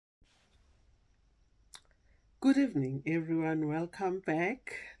Good evening, everyone. Welcome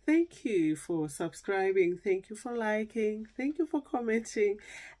back. Thank you for subscribing. Thank you for liking. Thank you for commenting.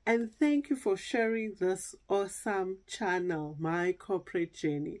 And thank you for sharing this awesome channel, My Corporate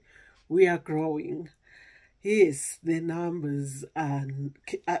Journey. We are growing. Yes, the numbers,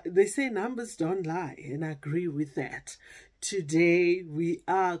 they say numbers don't lie, and I agree with that. Today, we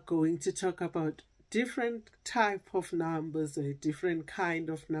are going to talk about different type of numbers, or a different kind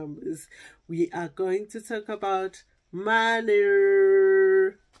of numbers. We are going to talk about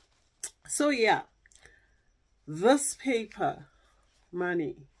money. So yeah, this paper,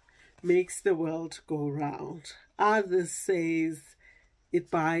 money, makes the world go round. Others says it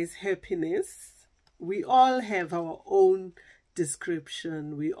buys happiness. We all have our own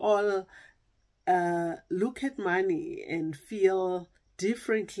description. We all look at money and feel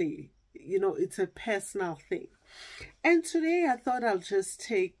differently. You know, it's a personal thing. And today I thought I'll just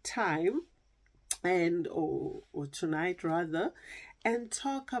take time or tonight rather, and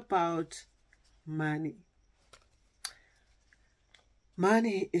talk about money.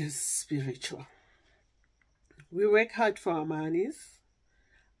 Money is spiritual. We work hard for our monies.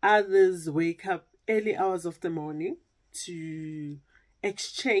 Others wake up early hours of the morning to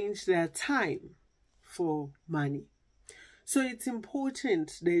exchange their time for money. So it's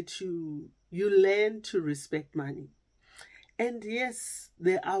important that you learn to respect money. And yes,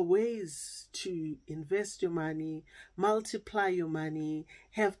 there are ways to invest your money, multiply your money,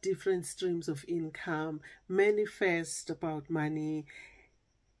 have different streams of income, manifest about money.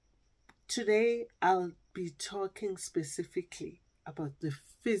 Today, I'll be talking specifically about the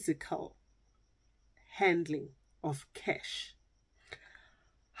physical handling of cash.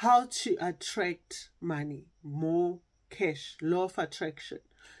 How to attract money, more cash, law of attraction.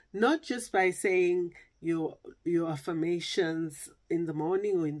 Not just by saying your affirmations in the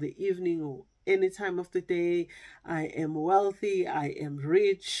morning or in the evening or any time of the day. I am wealthy, I am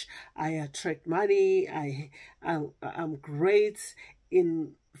rich, I attract money, I'm great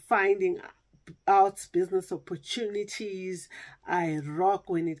in finding out business opportunities. I rock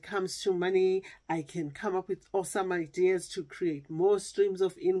when it comes to money. I can come up with awesome ideas to create more streams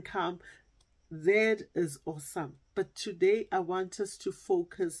of income. That is awesome. But today I want us to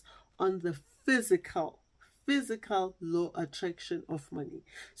focus on the physical law attraction of money.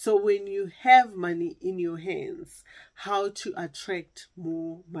 So when you have money in your hands, how to attract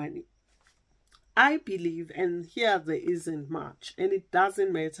more money. I believe, and here there isn't much, and it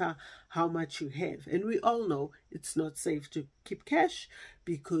doesn't matter how much you have. And we all know it's not safe to keep cash,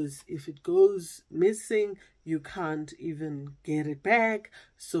 because if it goes missing, you can't even get it back.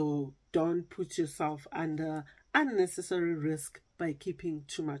 So don't put yourself under unnecessary risk by keeping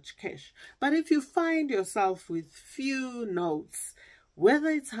too much cash. But if you find yourself with few notes, whether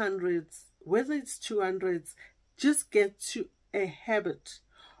it's hundreds, whether it's 200s, just get to a habit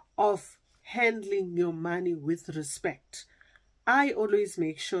of handling your money with respect. I always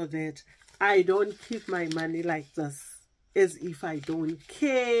make sure that I don't keep my money like this, as if I don't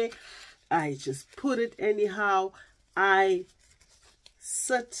care. I just put it anyhow. I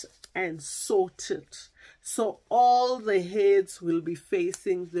sit and sort it, so all the heads will be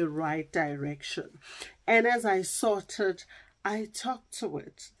facing the right direction. And as I sort it, I talk to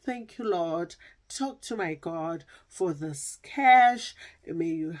it. Thank you, Lord. Talk to my God for this cash. May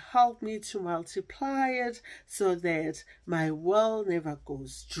you help me to multiply it so that my well never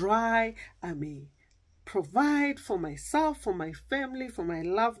goes dry. I may provide for myself, for my family, for my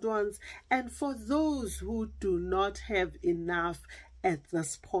loved ones, and for those who do not have enough at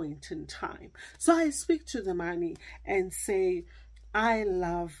this point in time. So I speak to the money and say, I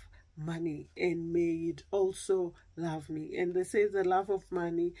love money, and may it also love me. And they say the love of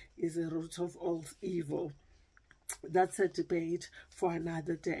money is the root of all evil. That's a debate for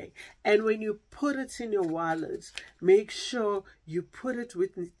another day. And when you put it in your wallet, make sure you put it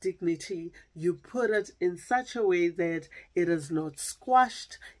with dignity. You put it in such a way that it is not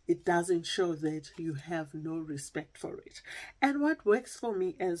squashed. It doesn't show that you have no respect for it. And what works for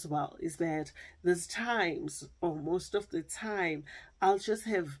me as well is that there's times, or most of the time, I'll just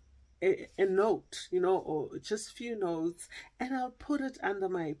have a note, you know, or just few notes, and I'll put it under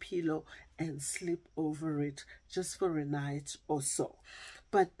my pillow and sleep over it just for a night or so.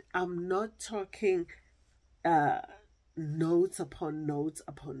 But I'm not talking notes upon notes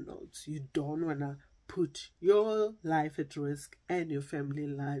upon notes. You don't want to put your life at risk and your family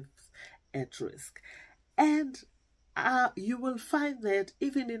lives at risk. And you will find that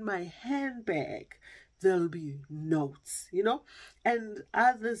even in my handbag, there'll be notes, you know. And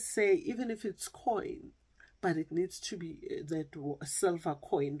others say, even if it's coin, but it needs to be that silver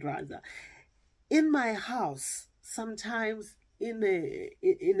coin rather, In my house, sometimes in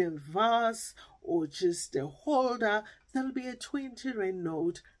a vase or just a holder, there'll be a 20 rand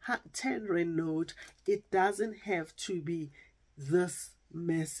note, 10 rand note. It doesn't have to be this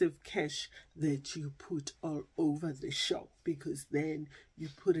massive cash that you put all over the show, because then you're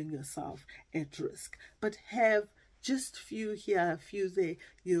putting yourself at risk. But have just few here, a few there.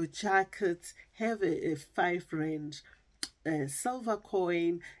 Your jackets, have a 5 rand silver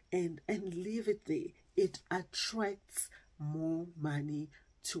coin, and leave it there. It attracts more money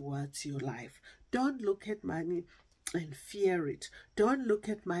towards your life. Don't look at money and fear it. Don't look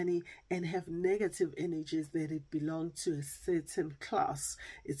at money and have negative energies that it belongs to a certain class.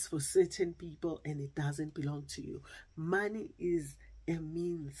 It's for certain people and it doesn't belong to you. Money is a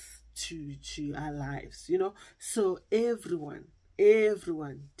means to our lives, you know. So everyone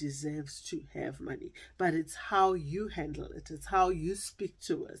deserves to have money, but it's how you handle it, it's how you speak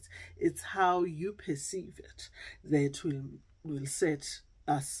to it, it's how you perceive it that will set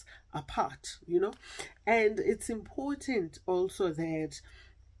us apart, you know. And it's important also that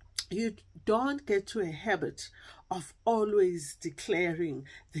you don't get to a habit of always declaring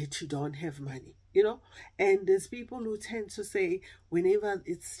that you don't have money, you know. And there's people who tend to say, whenever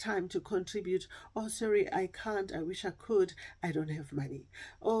it's time to contribute, oh, sorry, I can't, I wish I could, I don't have money.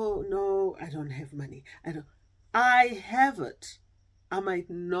 Oh, no, I don't have money. I have it. I might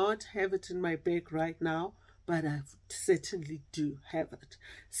not have it in my bag right now, but I certainly do have it.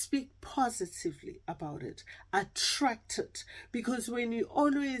 Speak positively about it. Attract it. Because when you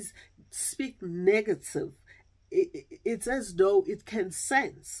always speak negative, it's as though it can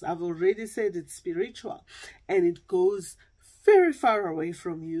sense. I've already said it's spiritual. And it goes very far away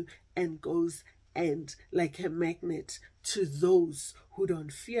from you and goes and like a magnet to those who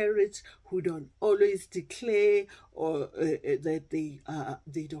don't fear it, who don't always declare or that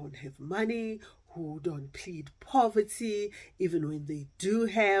they don't have money, who don't plead poverty, even when they do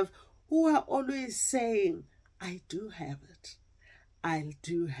have, who are always saying, I do have it, I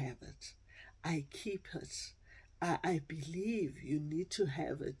do have it, I keep it, I believe you need to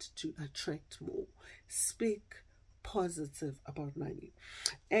have it to attract more. Speak positive about money.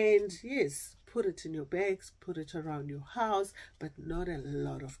 And yes, put it in your bags, put it around your house, but not a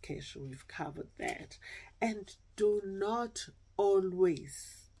lot of cash. We've covered that. And do not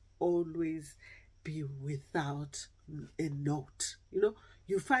always be without a note. You know,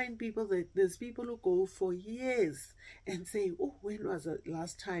 you find people that there's people who go for years and say, oh, when was the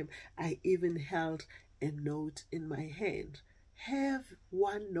last time I even held a note in my hand? Have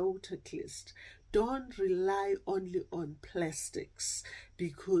one note at least. Don't rely only on plastics,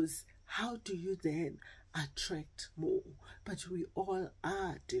 because how do you then attract more? But we all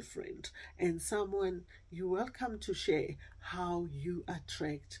are different, and you're welcome to share how you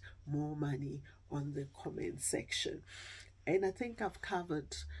attract more money on the comment section. And I think I've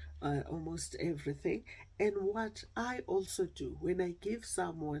covered almost everything. And what I also do when I give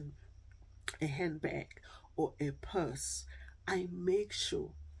someone a handbag or a purse, I make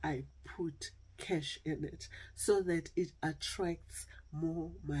sure I put cash in it so that it attracts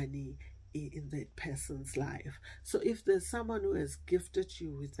more money in that person's life. So if there's someone who has gifted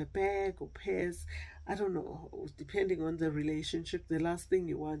you with a bag or pairs, I don't know, depending on the relationship, the last thing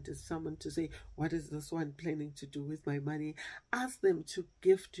you want is someone to say, what is this one planning to do with my money? Ask them to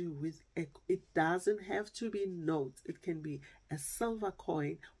gift you with it doesn't have to be notes. It can be a silver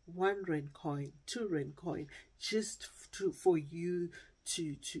coin, 1 rand coin, 2 rand coin, just for you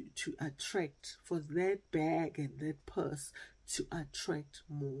to attract, for that bag and that purse to attract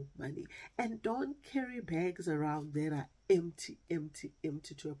more money. And don't carry bags around that are empty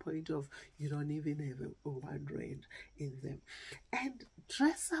to a point of you don't even have a 1 rand in them. And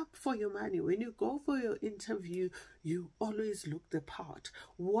dress up for your money. When you go for your interview, you always look the part.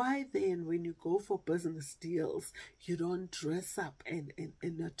 Why then, when you go for business deals, you don't dress up and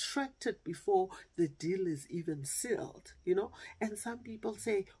attract it before the deal is even sealed, you know? And some people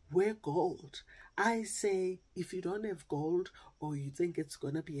say, wear gold. I say, if you don't have gold or you think it's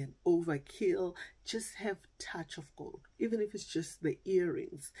going to be an overkill, just have touch of gold. Even if it's just the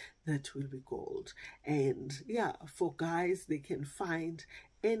earrings, that will be gold. And yeah, for guys, they can find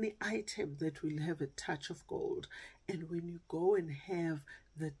any item that will have a touch of gold. And when you go and have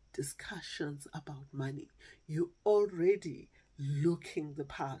the discussions about money, you already looking the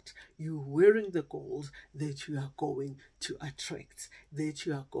part. You're wearing the gold that you are going to attract, that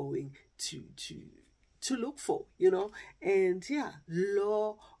you are going to look for, you know. And yeah,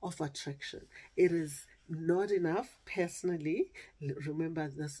 law of attraction. It is not enough. Personally, remember,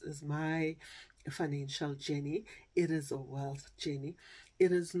 this is my financial journey. It is a wealth journey.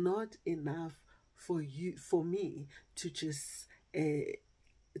 It is not enough for me to just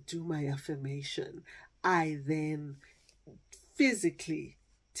do my affirmation. I then physically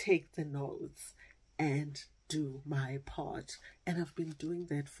take the notes and do my part. And I've been doing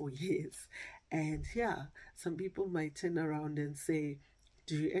that for years. And yeah, some people might turn around and say,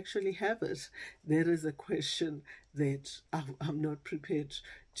 do you actually have it? There is a question that I'm not prepared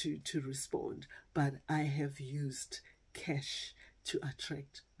to respond, but I have used cash to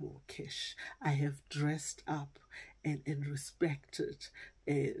attract more cash. I have dressed up and respected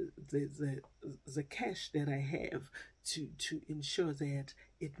the cash that I have to ensure that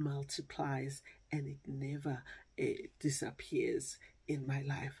it multiplies and it never disappears in my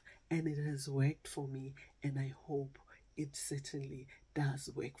life. And it has worked for me, and I hope it certainly does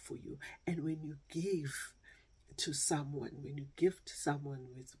work for you. And when you give to someone, when you gift someone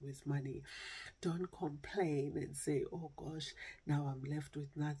with money, don't complain and say, oh gosh, now I'm left with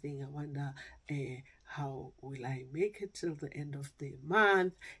nothing. I wonder how will I make it till the end of the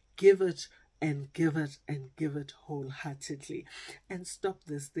month. Give it and give it and give it wholeheartedly, and stop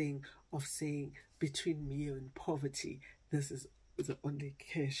this thing of saying, between me and poverty, this is the only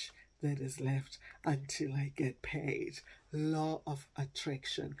cash that is left until I get paid. Law of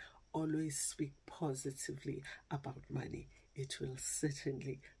attraction. Always speak positively about money. It will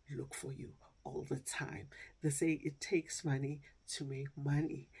certainly look for you all the time. They say it takes money to make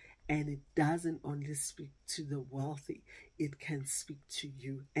money, and it doesn't only speak to the wealthy, it can speak to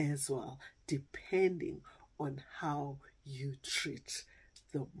you as well, depending on how you treat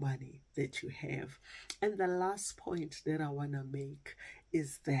the money that you have. And the last point that I want to make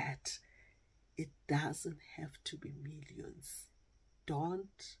is that it doesn't have to be millions.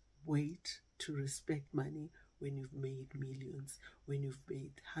 Don't wait to respect money when you've made millions, when you've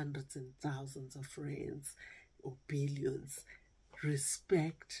made hundreds and thousands of rands or billions.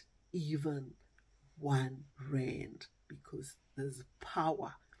 Respect even 1 rand, because there's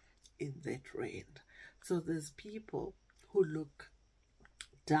power in that rand. So there's people who look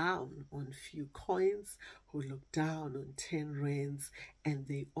down on few coins, who look down on 10 rands, and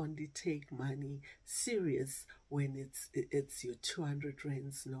they only take money serious when it's your 200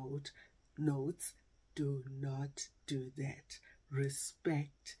 rands notes. Do not do that.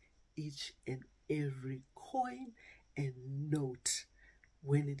 Respect each and every coin and note.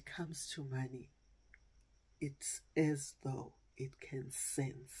 When it comes to money, it's as though it can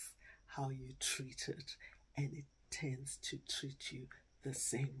sense how you treat it, and it tends to treat you the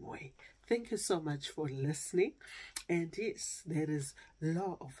same way. Thank you so much for listening. And yes, there is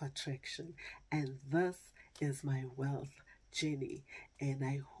law of attraction, and this is my wealth journey, and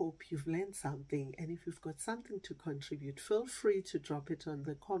I hope you've learned something. And if you've got something to contribute, feel free to drop it on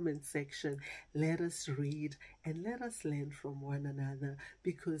the comment section. Let us read and let us learn from one another,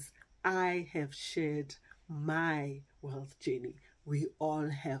 because I have shared my wealth journey. We all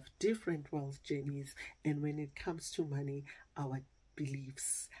have different wealth journeys, and when it comes to money, our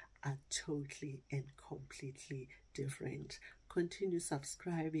beliefs are totally and completely different. Continue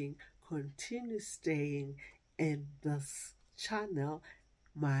subscribing, continue staying in this channel,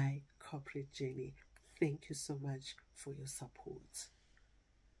 My Corporate Journey. Thank you so much for your support.